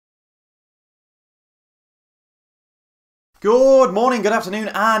Good morning, good afternoon,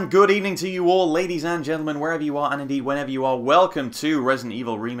 and good evening to you all, ladies and gentlemen, wherever you are, and indeed whenever you are. Welcome to Resident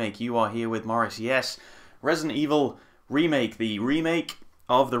Evil Remake. You are here with Morris. Yes, Resident Evil Remake, the remake,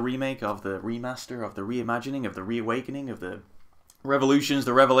 of the remaster, of the reimagining, of the reawakening, of the revolutions,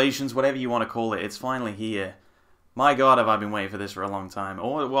 the revelations, whatever you want to call it. It's finally here. My God, have I been waiting for this for a long time.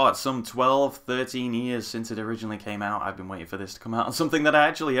 Or what, some 12, 13 years since it originally came out, I've been waiting for this to come out on something that I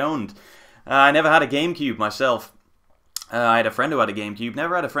actually owned. I never had a GameCube myself. I had a friend who had a GameCube,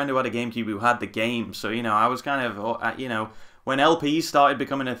 never had a friend who had a GameCube who had the game, so, you know, I was kind of, you know, when LPs started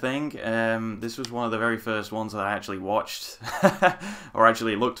becoming a thing, this was one of the very first ones that I actually watched, or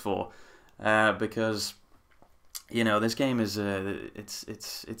actually looked for, because, you know, this game is, it's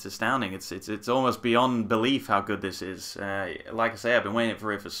astounding, it's almost beyond belief how good this is. Like I say, I've been waiting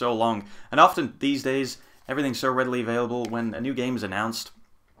for it for so long, and often, these days, everything's so readily available. When a new game is announced,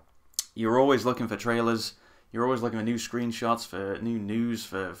 you're always looking for trailers. You're always looking for new screenshots, for new news,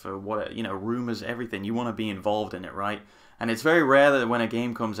 for what, you know, rumors, everything. You want to be involved in it, right? And it's very rare that when a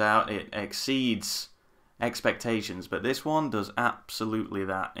game comes out, it exceeds expectations. But this one does absolutely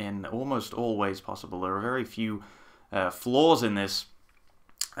that in almost all ways possible. There are very few flaws in this.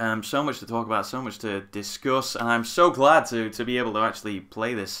 So much to talk about, so much to discuss. And I'm so glad to be able to actually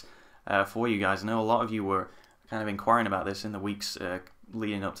play this for you guys. I know a lot of you were kind of inquiring about this in the weeks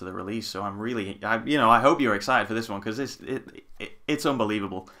leading up to the release, so I'm really, I hope you're excited for this one, because it's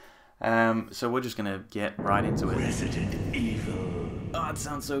unbelievable. So we're just gonna get right into it. Resident Evil. Oh, it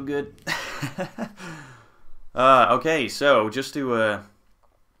sounds so good. Okay, so just to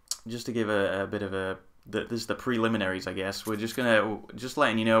give a bit of this is the preliminaries, I guess. We're just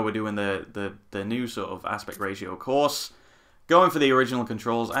letting you know we're doing the new sort of aspect ratio course, going for the original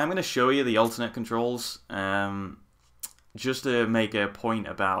controls. I'm gonna show you the alternate controls. Just to make a point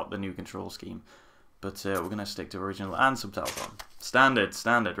about the new control scheme. But we're going to stick to original and subtitles on.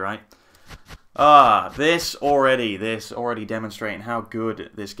 Standard, right? This already demonstrating how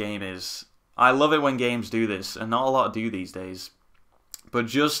good this game is. I love it when games do this, and not a lot do these days. But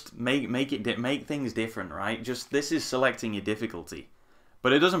just make things different, right? Just, this is selecting your difficulty.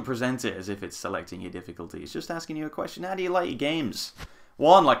 But it doesn't present it as if it's selecting your difficulty. It's just asking you a question. How do you like your games?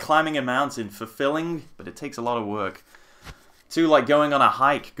 1, like climbing a mountain, fulfilling, but it takes a lot of work. 2, like going on a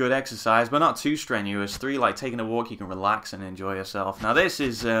hike, good exercise, but not too strenuous. 3, like taking a walk, you can relax and enjoy yourself. Now this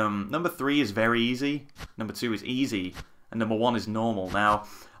is, number 3 is very easy, number 2 is easy, and number 1 is normal. Now,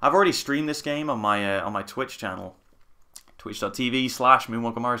 I've already streamed this game on my Twitch channel,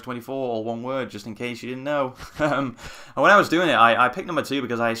 twitch.tv/moonwalkermorris24, all one word, just in case you didn't know. And when I was doing it, I picked number 2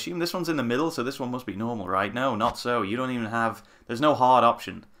 because I assumed this one's in the middle, so this one must be normal, right? No, not so. You don't even have, there's no hard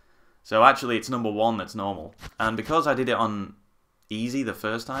option. So actually, it's number 1 that's normal. And because I did it on easy the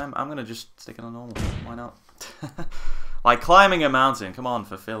first time, I'm gonna just stick it on normal. Why not? Like climbing a mountain, come on,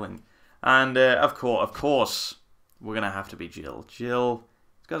 fulfilling. And of course, we're gonna have to be Jill. Jill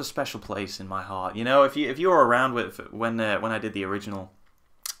has got a special place in my heart. You know, if you were around with when I did the original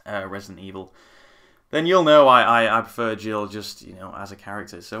Resident Evil, then you'll know I prefer Jill just, you know, as a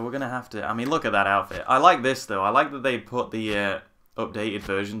character. So we're gonna have to. I mean, look at that outfit. I like this though. I like that they put the updated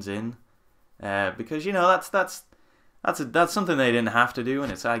versions in because, you know, that's something they didn't have to do,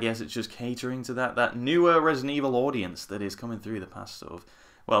 and I guess it's just catering to that newer Resident Evil audience that is coming through the past sort of,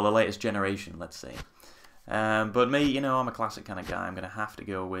 well, the latest generation, let's say. But me, you know, I'm a classic kind of guy. I'm gonna have to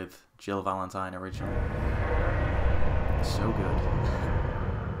go with Jill Valentine original. So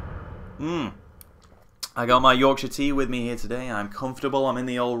good. I got my Yorkshire tea with me here today. I'm comfortable. I'm in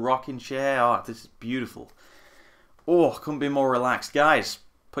the old rocking chair. Oh, this is beautiful. Oh, couldn't be more relaxed, guys.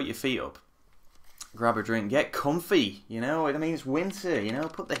 Put your feet up. Grab a drink, get comfy, you know, I mean, it's winter, you know,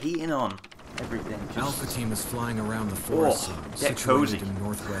 put the heating on, everything. Just... Alpha team is flying around the forest zone, get cozy. in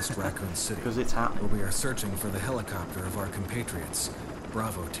northwest Raccoon City. Because it's happening. Where we are searching for the helicopter of our compatriots,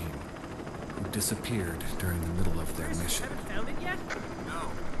 Bravo team, who disappeared during the middle of their mission. Found it yet? No,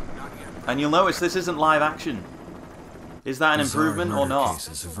 not yet. And you'll notice this isn't live action. Is that an improvement or not?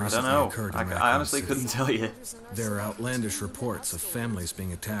 I don't know. I honestly couldn't tell you. There are outlandish reports of families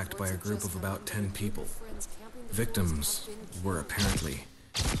being attacked by a group of about 10 people. Victims were apparently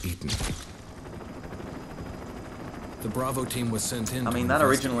eaten. The Bravo team was sent in. I mean, that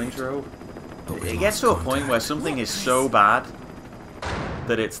original intro, it gets to a point where something is so bad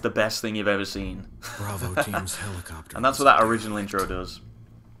that it's the best thing you've ever seen. Bravo team's helicopter. And that's what that original intro does.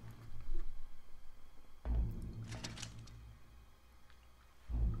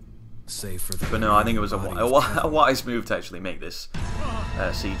 But no, I think it was a wise move to actually make this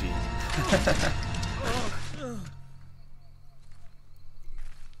CG.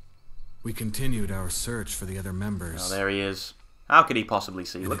 We continued our search for the other members. Oh, there he is. How could he possibly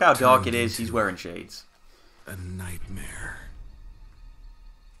see? And Look it how dark it turned is. He's into wearing shades. A nightmare.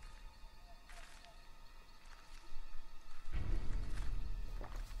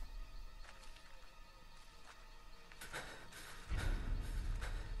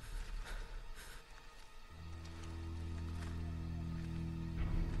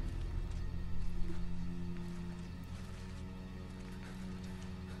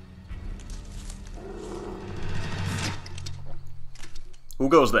 Who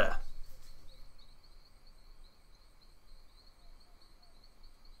goes there?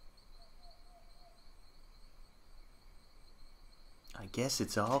 I guess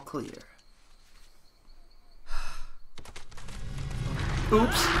it's all clear.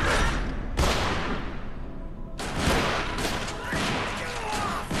 Oops.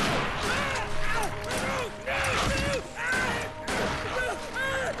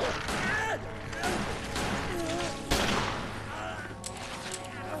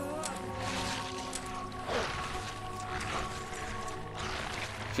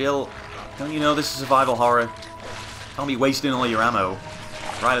 Jill, don't you know this is survival horror? Don't be wasting all your ammo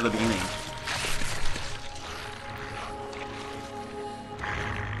right at the beginning.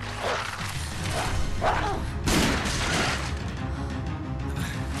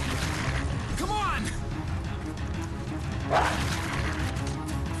 Come on!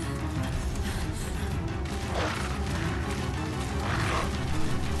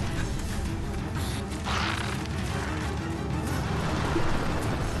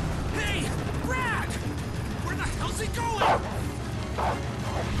 Hey, Brad! Where the hell's he going?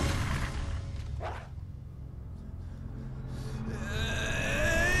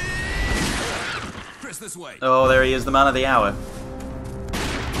 Chris, this way. Oh, there he is, the man of the hour.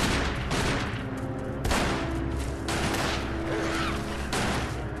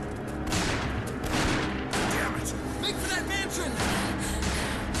 Damn it! Make for that mansion!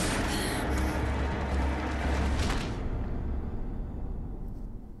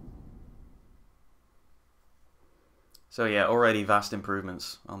 So yeah, already vast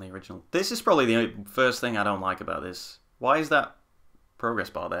improvements on the original. This is probably the first thing I don't like about this. Why is that progress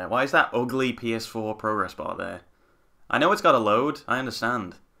bar there? Why is that ugly PS4 progress bar there? I know it's got a load, I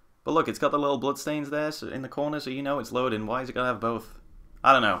understand. But look, it's got the little bloodstains there in the corner, so you know it's loading. Why is it got to have both?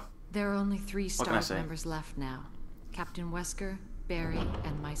 I don't know. There are only 3 What can I staff say? members left now. Captain Wesker, Barry,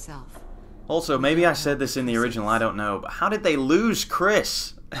 and myself. Also, maybe I said this in the original, I don't know, but how did they lose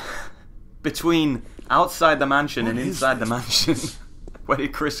Chris? Between outside the mansion and inside the mansion. Where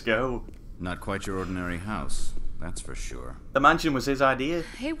did Chris go? Not quite your ordinary house, that's for sure. The mansion was his idea.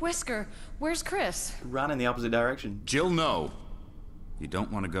 Hey, Wesker, where's Chris? Ran in the opposite direction. Jill, no. You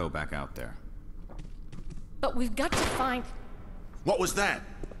don't want to go back out there. But we've got to find... What was that?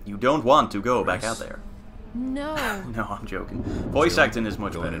 You don't want to go back out there. No. No, I'm joking. Voice Jill, acting is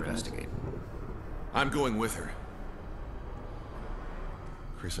much go better. and in it. investigate. I'm going with her.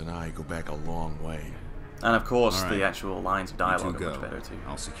 Chris and I go back a long way. And of course, All right. the actual lines of You dialogue two are go. much better too.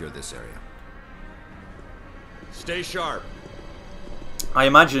 I'll secure this area. Stay sharp. I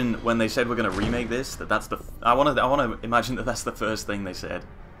imagine when they said we're going to remake this, that's the. I want to imagine that that's the first thing they said.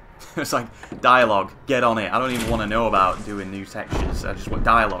 It's like dialogue. Get on it. I don't even want to know about doing new textures. I just want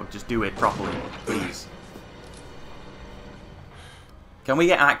dialogue. Just do it properly, please. Can we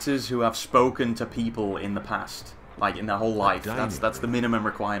get actors who have spoken to people in the past, like in their whole life? That's the minimum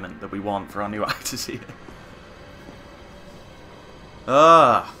requirement that we want for our new actors here.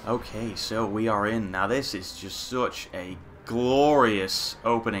 Okay, so we are in. Now this is just such a glorious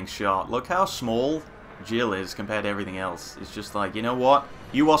opening shot. Look how small Jill is compared to everything else. It's just like, you know what?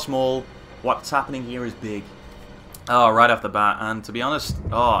 You are small. What's happening here is big. Oh, right off the bat. And to be honest,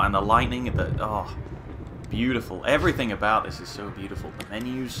 and the lightning, beautiful. Everything about this is so beautiful. The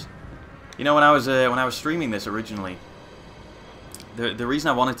menus. You know, when I was streaming this originally, the reason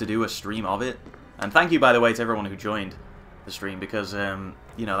I wanted to do a stream of it, and thank you by the way to everyone who joined the stream, because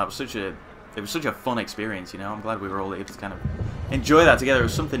you know, it was such a fun experience. You know, I'm glad we were all able to kind of enjoy that together. It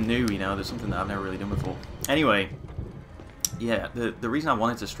was something new. You know, there's something that I've never really done before. Anyway, yeah, the reason I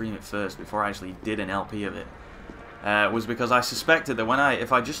wanted to stream it first before I actually did an LP of it was because I suspected that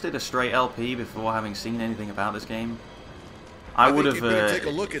if I just did a straight LP before having seen anything about this game, I would have it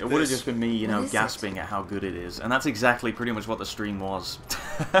would have just been me, you know, gasping at how good it is, and that's exactly pretty much what the stream was.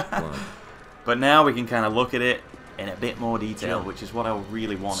 But now we can kind of look at it in a bit more detail, Jill, which is what I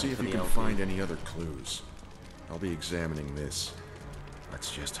really wanted see if for you the can LP. find any other clues. I'll be examining this.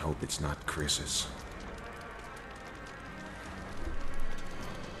 Let's just hope it's not Chris's.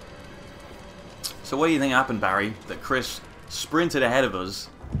 So what do you think happened, Barry? That Chris sprinted ahead of us,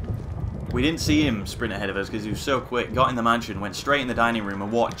 We didn't see him sprint ahead of us because he was so quick. Got in the mansion, went straight in the dining room,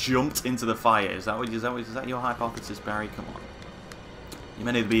 and what? Jumped into the fire. Is that your hypothesis, Barry? Come on. You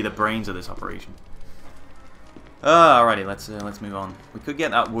meant to be the brains of this operation. Alrighty, let's move on. We could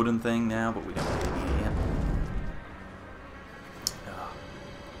get that wooden thing now, but we don't really need it yet.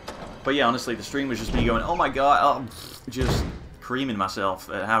 But yeah, honestly, the stream was just me going, oh my god, just creaming myself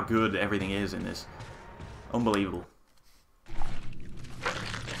at how good everything is in this. Unbelievable.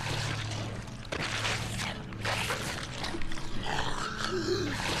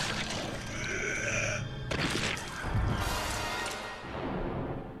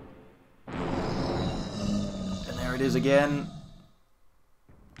 It is again.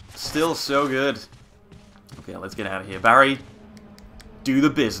 Still so good. Okay, let's get out of here. Barry, do the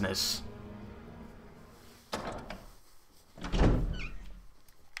business.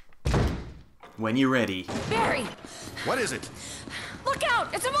 When you're ready. Barry! What is it? Look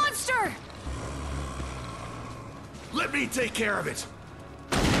out! It's a monster! Let me take care of it.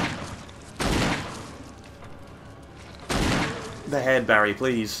 The head, Barry,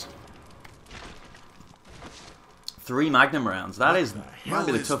 please. 3 Magnum rounds. That is might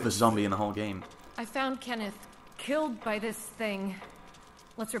be the toughest zombie in the whole game. I found Kenneth killed by this thing.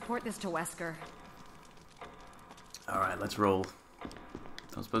 Let's report this to Wesker. Alright, let's roll.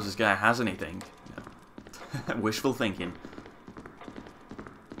 Don't suppose this guy has anything. No. Wishful thinking.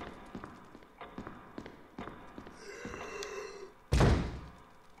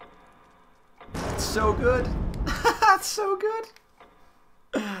 It's so good. That's so good.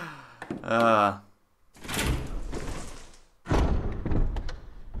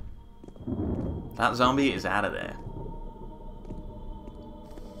 That zombie is out of there.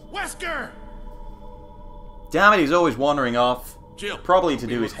 Wesker! Damn it, he's always wandering off. Jill, Probably to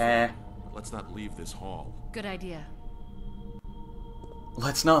do his hair. Let's not leave this hall. Good idea.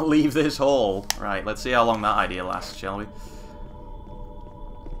 Let's not leave this hall. Right, let's see how long that idea lasts, shall we?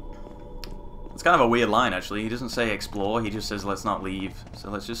 It's kind of a weird line, actually. He doesn't say explore, he just says let's not leave. So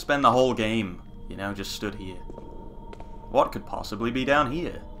let's just spend the whole game, you know, just stood here. What could possibly be down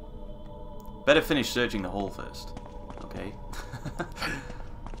here? Better finish searching the hall first. Okay.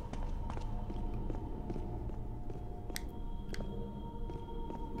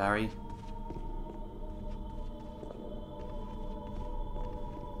 Barry?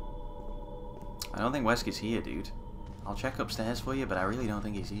 I don't think Wesker's here, dude. I'll check upstairs for you, but I really don't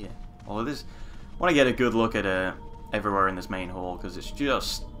think he's here. Although this... I want to get a good look at everywhere in this main hall, because it's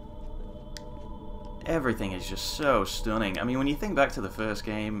just... Everything is just so stunning. I mean, when you think back to the first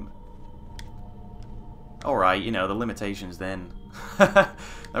game... Alright, you know, the limitations then. There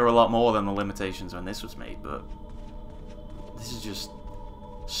were a lot more than the limitations when this was made, but... This is just...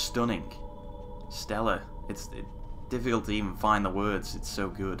 stunning. Stellar. It's difficult to even find the words. It's so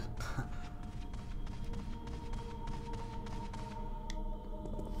good.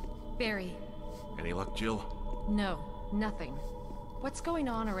 Barry. Any luck, Jill? No, nothing. What's going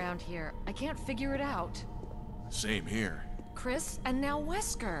on around here? I can't figure it out. Same here. Chris, and now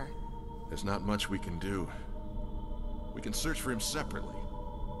Wesker. There's not much we can do. We can search for him separately.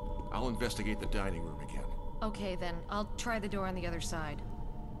 I'll investigate the dining room again. Okay, then. I'll try the door on the other side.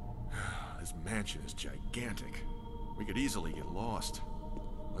 This mansion is gigantic. We could easily get lost.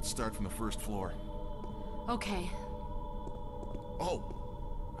 Let's start from the first floor. Okay. Oh!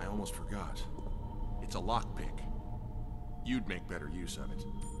 I almost forgot. It's a lockpick. You'd make better use of it.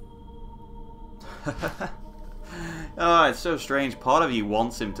 Oh, it's so strange. Part of you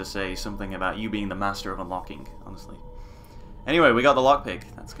wants him to say something about you being the master of unlocking, honestly. Anyway, we got the lockpick.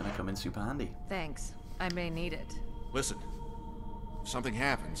 That's gonna come in super handy. Thanks. I may need it. Listen, if something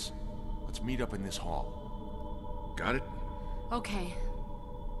happens, let's meet up in this hall. Got it? Okay.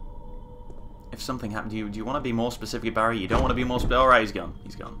 If something happened to you, do you want to be more specific, Barry? You don't want to be more specific? Alright, he's gone.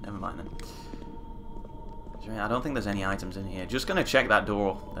 He's gone. Never mind then. I don't think there's any items in here. Just gonna check that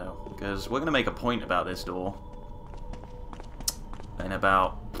door, though, because we're gonna make a point about this door. In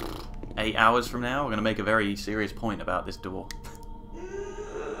about 8 hours from now, we're gonna make a very serious point about this door.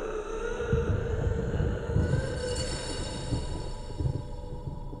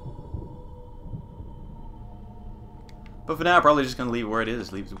 But for now, I'm probably just gonna leave it where it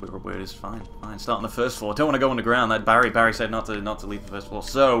is. Leave it where it is. Fine, fine. Start on the first floor. Don't want to go on the ground. That Barry said not to leave the first floor.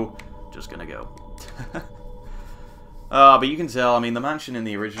 So, just gonna go. But you can tell. I mean, the mansion in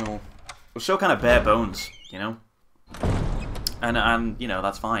the original was so kind of bare bones, you know. And you know,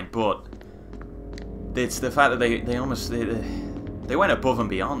 that's fine. But it's the fact that they almost they went above and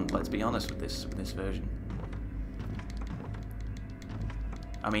beyond. Let's be honest with this version.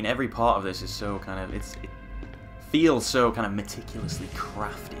 I mean, every part of this is so kind of it feels so kind of meticulously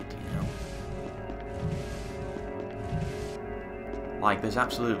crafted, you know. Like, there's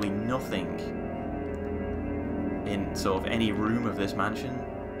absolutely nothing in sort of any room of this mansion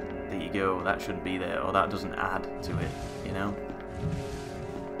that you go, that shouldn't be there, or that doesn't add to it, you know?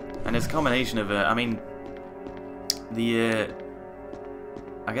 And it's a combination of, I mean, the,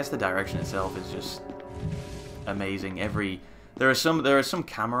 I guess the direction itself is just amazing. There are some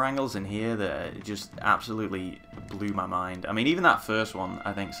camera angles in here that just absolutely blew my mind. I mean, even that first one,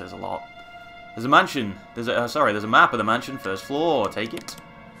 I think, says a lot. There's a mansion, there's a map of the mansion, first floor, take it.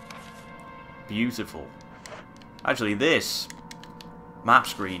 Beautiful. Actually, this map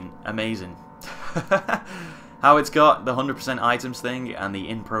screen, amazing. How it's got the 100% items thing and the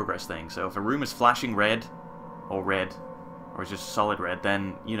in progress thing. So if a room is flashing red, or it's just solid red,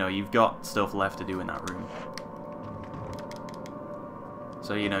 then, you know, you've got stuff left to do in that room.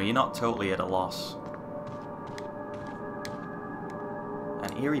 So, you know, you're not totally at a loss.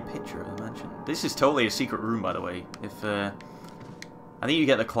 An eerie picture of the mansion. This is totally a secret room, by the way. If I think you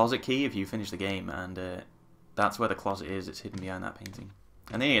get the closet key if you finish the game, and that's where the closet is. It's hidden behind that painting.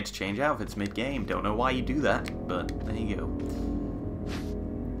 And then you get to change outfits mid-game. Don't know why you do that, but there you go.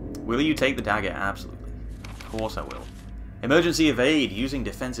 Will you take the dagger? Absolutely. Of course I will. Emergency evade. Using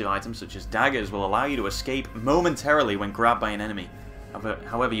defensive items such as daggers will allow you to escape momentarily when grabbed by an enemy.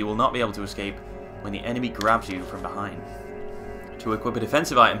 However, you will not be able to escape when the enemy grabs you from behind. To equip a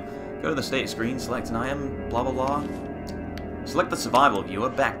defensive item, go to the status screen, select an item, blah blah blah. Select the survival viewer,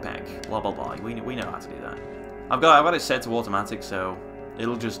 backpack, blah blah blah. We know how to do that. I've got it set to automatic, so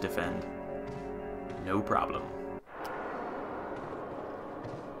it'll just defend. No problem.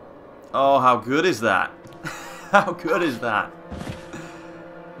 Oh, how good is that? How good is that?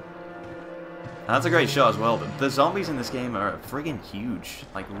 That's a great shot as well, but the zombies in this game are friggin' huge.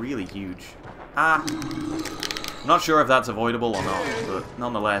 Like, really huge. Ah! I'm not sure if that's avoidable or not, but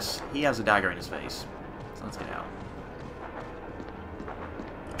nonetheless, he has a dagger in his face. So let's get out.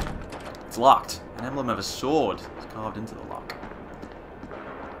 It's locked. An emblem of a sword is carved into the lock.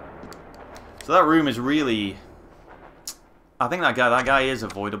 So that room is really... I think that guy is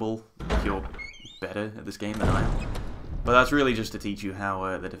avoidable if you're better at this game than I am. But that's really just to teach you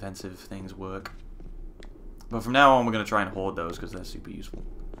how the defensive things work. But from now on, we're going to try and hoard those because they're super useful.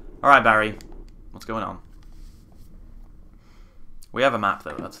 Alright, Barry. What's going on? We have a map,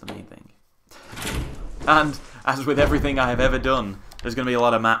 though. That's the main thing. And, as with everything I have ever done, there's going to be a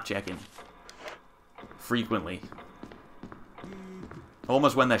lot of map checking. Frequently.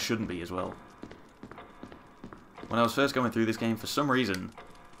 Almost when there shouldn't be, as well. When I was first going through this game, for some reason,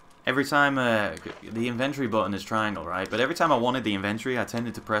 every time the inventory button is triangle, right? But every time I wanted the inventory, I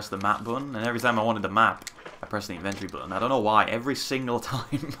tended to press the map button, and every time I wanted the map, I pressed the inventory button. I don't know why. Every single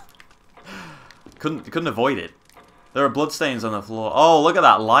time. couldn't avoid it. There are bloodstains on the floor. Oh, look at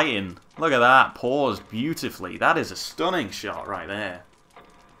that lighting. Look at that. Paused beautifully. That is a stunning shot right there.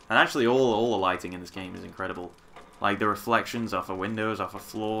 And actually, all the lighting in this game is incredible. Like the reflections off of windows, off of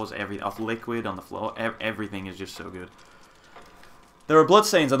floors, off liquid on the floor. Everything is just so good. There are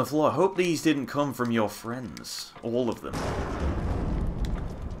bloodstains on the floor. I hope these didn't come from your friends. All of them.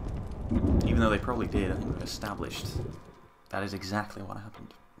 Even though they probably did. I think we've established that is exactly what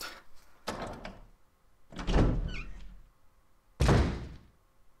happened.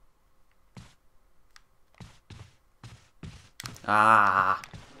 Ah.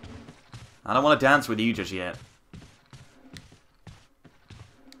 I don't want to dance with you just yet.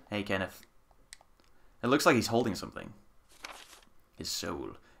 Hey, Kenneth. It looks like he's holding something. His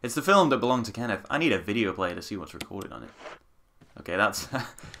soul. It's the film that belonged to Kenneth. I need a video player to see what's recorded on it. Okay, that's... I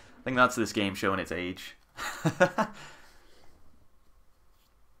think that's this game showing its age. I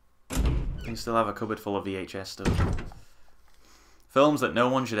can still have a cupboard full of VHS stuff. Films that no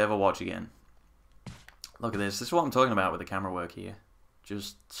one should ever watch again. Look at this. This is what I'm talking about with the camera work here.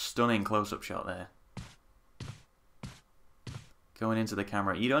 Just stunning close-up shot there. Going into the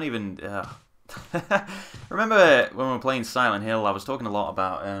camera. You don't even... Remember when we were playing Silent Hill, I was talking a lot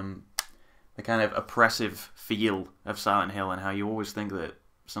about the kind of oppressive feel of Silent Hill and how you always think that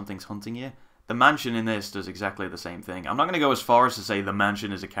something's hunting you. The mansion in this does exactly the same thing. I'm not going to go as far as to say the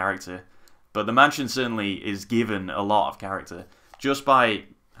mansion is a character, but the mansion certainly is given a lot of character just by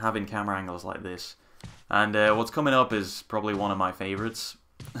having camera angles like this. And what's coming up is probably one of my favorites,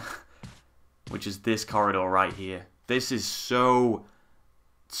 which is this corridor right here. This is so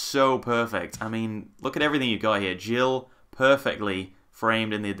perfect. I mean, look at everything you've got here. Jill, perfectly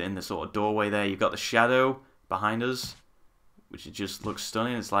framed in the sort of doorway there. You've got the shadow behind us, which just looks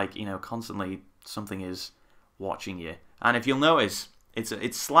stunning. It's like, you know, constantly something is watching you. And if you'll notice,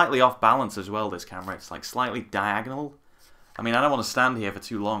 it's slightly off balance as well, this camera. It's like slightly diagonal. I mean, I don't want to stand here for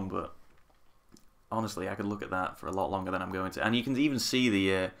too long, but honestly, I could look at that for a lot longer than I'm going to. And you can even see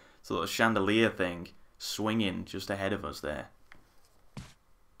the sort of chandelier thing swinging just ahead of us there.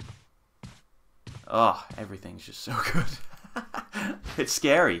 Oh, everything's just so good. It's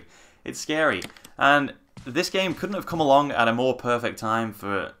scary. It's scary. And this game couldn't have come along at a more perfect time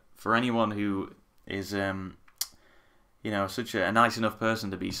for anyone who is, you know, such a nice enough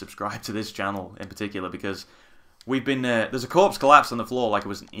person to be subscribed to this channel in particular, because we've been, there's a corpse collapsed on the floor like it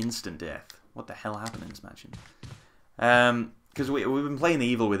was an instant death. What the hell happened in this mansion? Because we've been playing The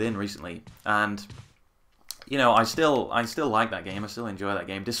Evil Within recently, and, you know, I still like that game. I still enjoy that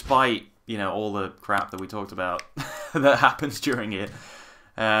game, despite, you know, all the crap that we talked about that happens during it.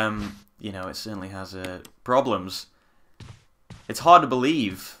 You know, it certainly has problems. It's hard to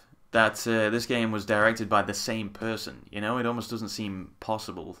believe that this game was directed by the same person. You know, it almost doesn't seem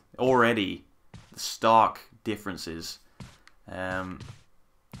possible. Already, the stark differences. And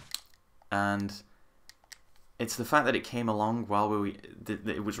it's the fact that it came along while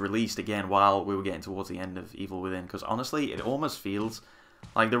it was released again while we were getting towards the end of Evil Within. Because honestly, it almost feels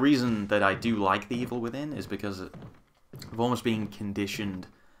like the reason that I do like The Evil Within is because of almost being conditioned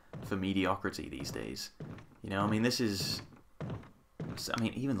for mediocrity these days. You know, I mean, this is... I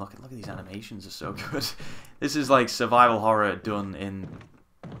mean, even look at these animations are so good. This is like survival horror done in...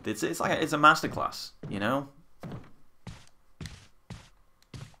 It's a masterclass, you know?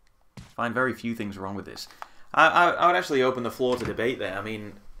 Find very few things wrong with this. I would actually open the floor to debate there. I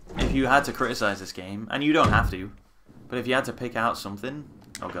mean, if you had to criticize this game, and you don't have to, but if you had to pick out something...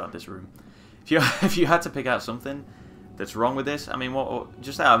 Oh god, this room. If you had to pick out something that's wrong with this, I mean, what,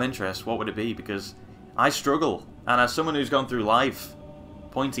 just out of interest, what would it be? Because I struggle, and as someone who's gone through life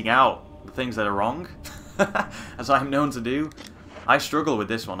pointing out the things that are wrong, as I'm known to do, I struggle with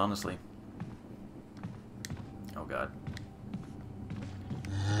this one, honestly. Oh god.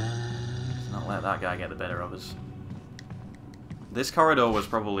 Let's not let that guy get the better of us. This corridor was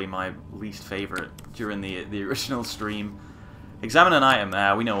probably my least favorite during the original stream. Examine an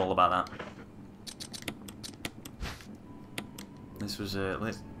item. We know all about that. This was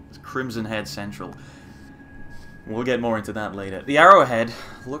Crimson Head Central. We'll get more into that later. The arrowhead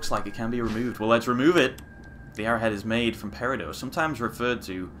looks like it can be removed. Well, let's remove it. The arrowhead is made from peridot, sometimes referred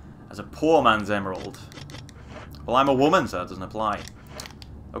to as a poor man's emerald. Well, I'm a woman, so that doesn't apply.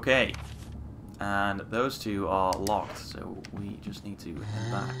 Okay. And those two are locked, so we just need to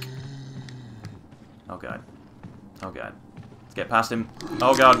head back. Oh god. Oh god. Let's get past him.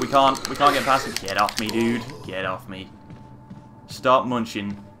 Oh god, we can't get past him. Get off me, dude. Get off me. Stop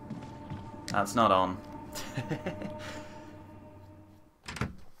munching. That's not on.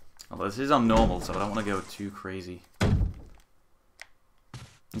 Although this is on normal, so I don't want to go too crazy.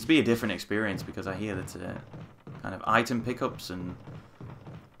 This will be a different experience because I hear that kind of item pickups and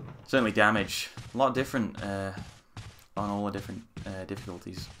certainly damage a lot different on all the different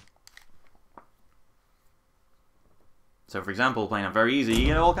difficulties. So, for example, playing on very easy, you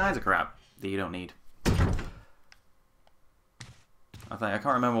get all kinds of crap that you don't need. I can't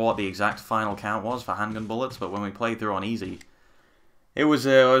remember what the exact final count was for handgun bullets, but when we played through on easy, it was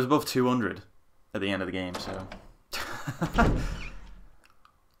above 200 at the end of the game. So I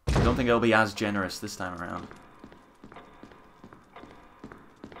don't think it'll be as generous this time around.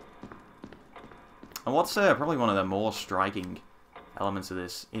 And what's probably one of the more striking elements of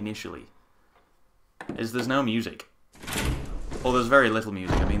this initially is there's no music. Well, there's very little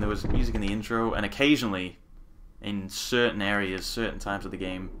music. I mean, there was music in the intro, and occasionally, in certain areas, certain times of the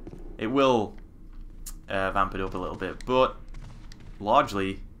game, it will vamp it up a little bit, but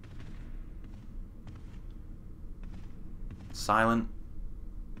largely silent.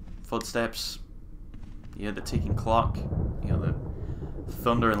 Footsteps. You hear the ticking clock. You know, the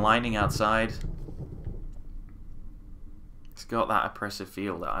thunder and lightning outside. It's got that oppressive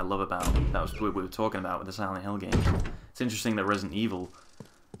feel that I love about it. That was what we were talking about with the Silent Hill games. It's interesting that Resident Evil,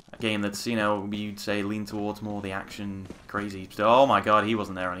 a game that's, you know, you'd say lean towards more the action, crazy stuff. Oh my god, he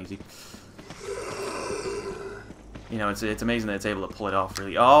wasn't there on easy. You know, it's amazing that it's able to pull it off,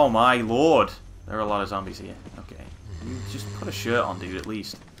 really. Oh my lord! There are a lot of zombies here. Okay. You just put a shirt on, dude, at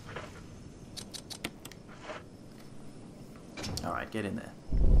least. Alright, get in there.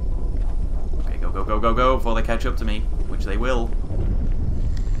 Okay, go, go, go, go, go, before they catch up to me. Which they will.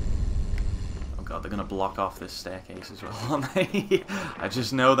 Oh god, they're gonna block off this staircase as well, aren't they? I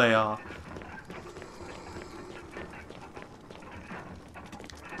just know they are.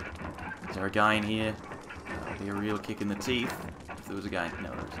 Is there a guy in here? That'll be a real kick in the teeth. If there was a guy... No,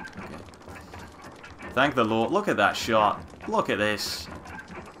 there isn't. Okay. Thank the Lord. Look at that shot. Look at this.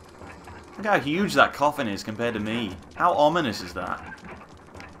 Look how huge that coffin is compared to me. How ominous is that?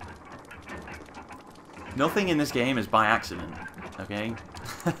 Nothing in this game is by accident, okay?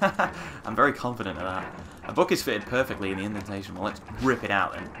 I'm very confident of that. A book is fitted perfectly in the indentation. Well, let's rip it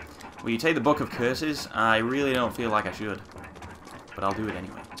out then. Will you take the Book of Curses? I really don't feel like I should. But I'll do it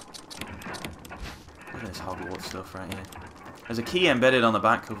anyway. Look at this Hogwarts stuff right here. There's a key embedded on the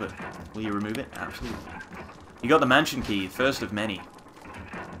back cover. Will you remove it? Absolutely. You got the mansion key, first of many.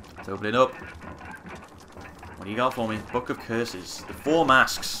 Let's open it up. What do you got for me? Book of Curses. The 4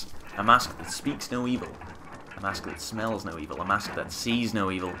 masks. A mask that speaks no evil. A mask that smells no evil. A mask that sees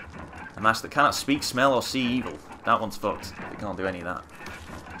no evil. A mask that cannot speak, smell, or see evil. That one's fucked. We can't do any of that.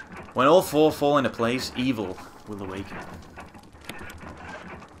 When all 4 fall into place, evil will awaken.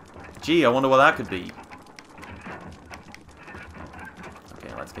 Gee, I wonder what that could be.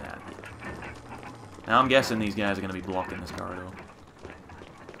 Okay, let's get out of here. Now I'm guessing these guys are going to be blocking this corridor.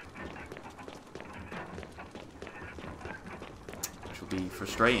 Which will be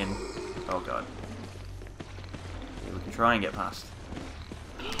frustrating. Oh god. Okay, we can try and get past.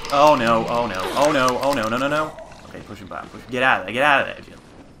 Oh no, oh no, oh no, oh no, no, no, no. Okay, push him back. Get out of there, get out of there, Jim.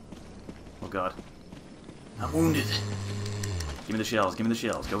 Oh god. I'm wounded. Give me the shells, give me the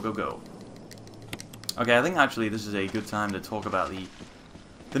shells. Go, go, go. Okay, I think actually this is a good time to talk about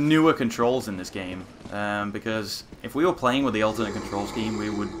the newer controls in this game. Because if we were playing with the alternate control scheme, we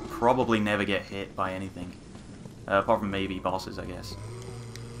would probably never get hit by anything. Apart from maybe bosses, I guess.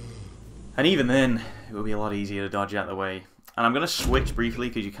 And even then, it would be a lot easier to dodge out of the way. And I'm going to switch briefly,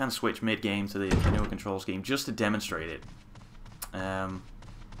 because you can switch mid-game to the newer control scheme, just to demonstrate it.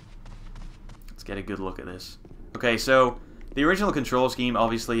 Let's get a good look at this. Okay, so the original control scheme,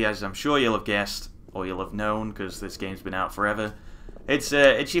 obviously, as I'm sure you'll have guessed, or you'll have known, because this game's been out forever, it's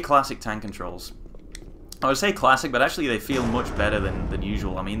your classic tank controls. I would say classic, but actually they feel much better than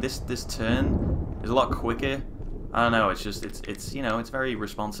usual. I mean, this turn is a lot quicker. I don't know. It's just it's you know, it's very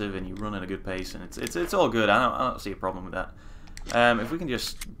responsive, and you run at a good pace, and it's all good. I don't see a problem with that. If we can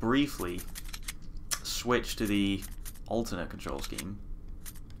just briefly switch to the alternate control scheme,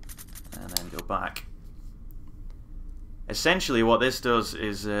 and then go back. Essentially, what this does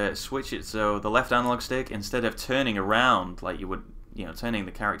is switch it so the left analog stick, instead of turning around like you would, you know, turning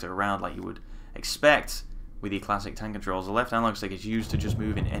the character around like you would expect with your classic tank controls, the left analog stick is used to just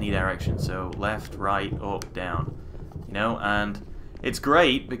move in any direction. So left, right, up, down, you know, and it's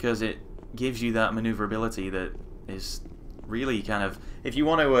great because it gives you that maneuverability that is really kind of, if you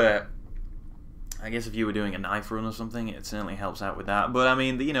want to, I guess if you were doing a knife run or something, it certainly helps out with that. But I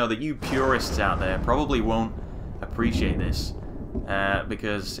mean, you know, you purists out there probably won't appreciate this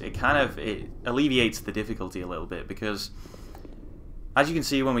because it alleviates the difficulty a little bit, because as you can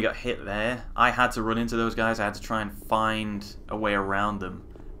see, when we got hit there, I had to run into those guys. I had to try and find a way around them.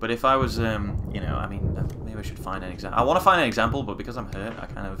 But if I was, you know, I mean, maybe I should find an example. I want to find an example, but because I'm hurt, I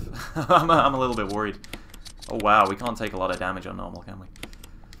kind of, I'm a little bit worried. Oh wow, we can't take a lot of damage on normal, can we?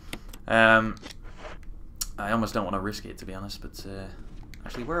 I almost don't want to risk it, to be honest. But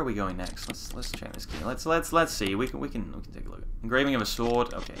actually, where are we going next? Let's check this key. Let's see. We can take a look. Engraving of a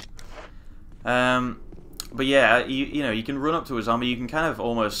sword. Okay. But yeah, you know, you can run up to a zombie, you can kind of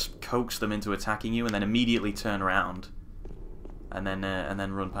almost coax them into attacking you, and then immediately turn around, and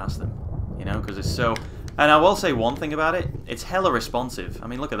then run past them, you know, because it's so. And I will say one thing about it: it's hella responsive. I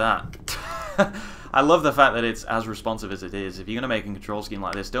mean, look at that. I love the fact that it's as responsive as it is. If you're gonna make a control scheme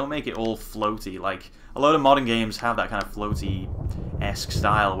like this, don't make it all floaty. Like a lot of modern games have that kind of floaty-esque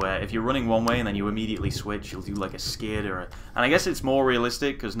style, where if you're running one way and then you immediately switch, you'll do like a skid or a. And I guess it's more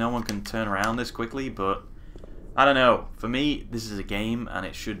realistic because no one can turn around this quickly, but. I don't know. For me, this is a game, and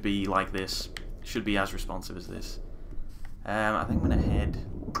it should be like this. It should be as responsive as this. I think I'm going to head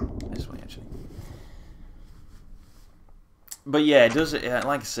this way, actually. But yeah, it does.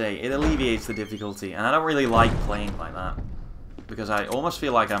 Like I say, it alleviates the difficulty, and I don't really like playing like that because I almost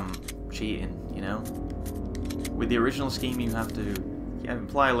feel like I'm cheating. You know, with the original scheme, you have to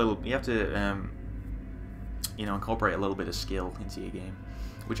apply a little. You have to, you know, incorporate a little bit of skill into your game,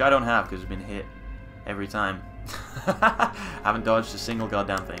 which I don't have because I've been hit every time. I haven't dodged a single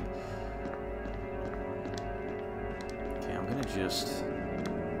goddamn thing. Okay, I'm gonna just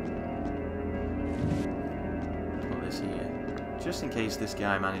put this here, just in case this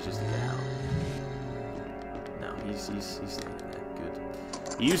guy manages to get out. No, he's staying there.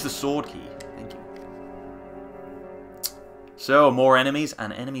 Good. He used the sword key. Thank you. So more enemies,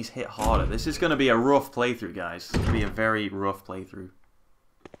 and enemies hit harder. This is gonna be a rough playthrough, guys. It's gonna be a very rough playthrough.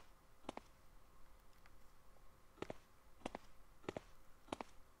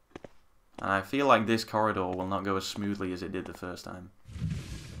 And I feel like this corridor will not go as smoothly as it did the first time.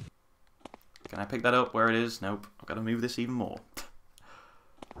 Can I pick that up where it is? Nope. I've got to move this even more.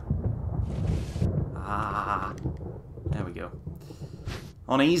 Ah.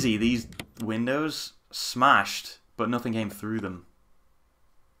 On easy, these windows smashed, but nothing came through them.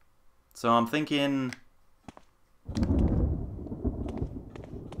 So I'm thinking...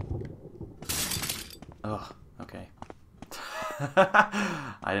 Oh, okay.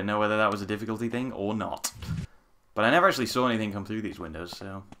 I didn't know whether that was a difficulty thing or not. But I never actually saw anything come through these windows,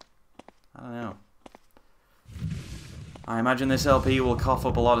 so... I don't know. I imagine this LP will cough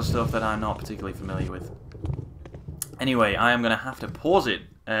up a lot of stuff that I'm not particularly familiar with. Anyway, I am going to have to pause it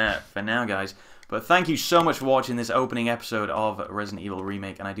for now, guys. But thank you so much for watching this opening episode of Resident Evil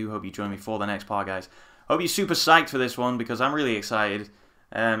Remake, and I do hope you join me for the next part, guys. Hope you're super psyched for this one, because I'm really excited.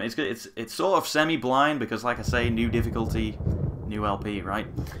 It's sort of semi-blind, because like I say, new difficulty, new LP, right?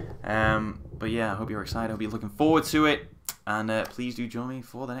 But yeah, I hope you're excited, I hope you're looking forward to it, and please do join me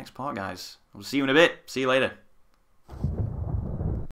for the next part, guys. I'll see you in a bit. See you later.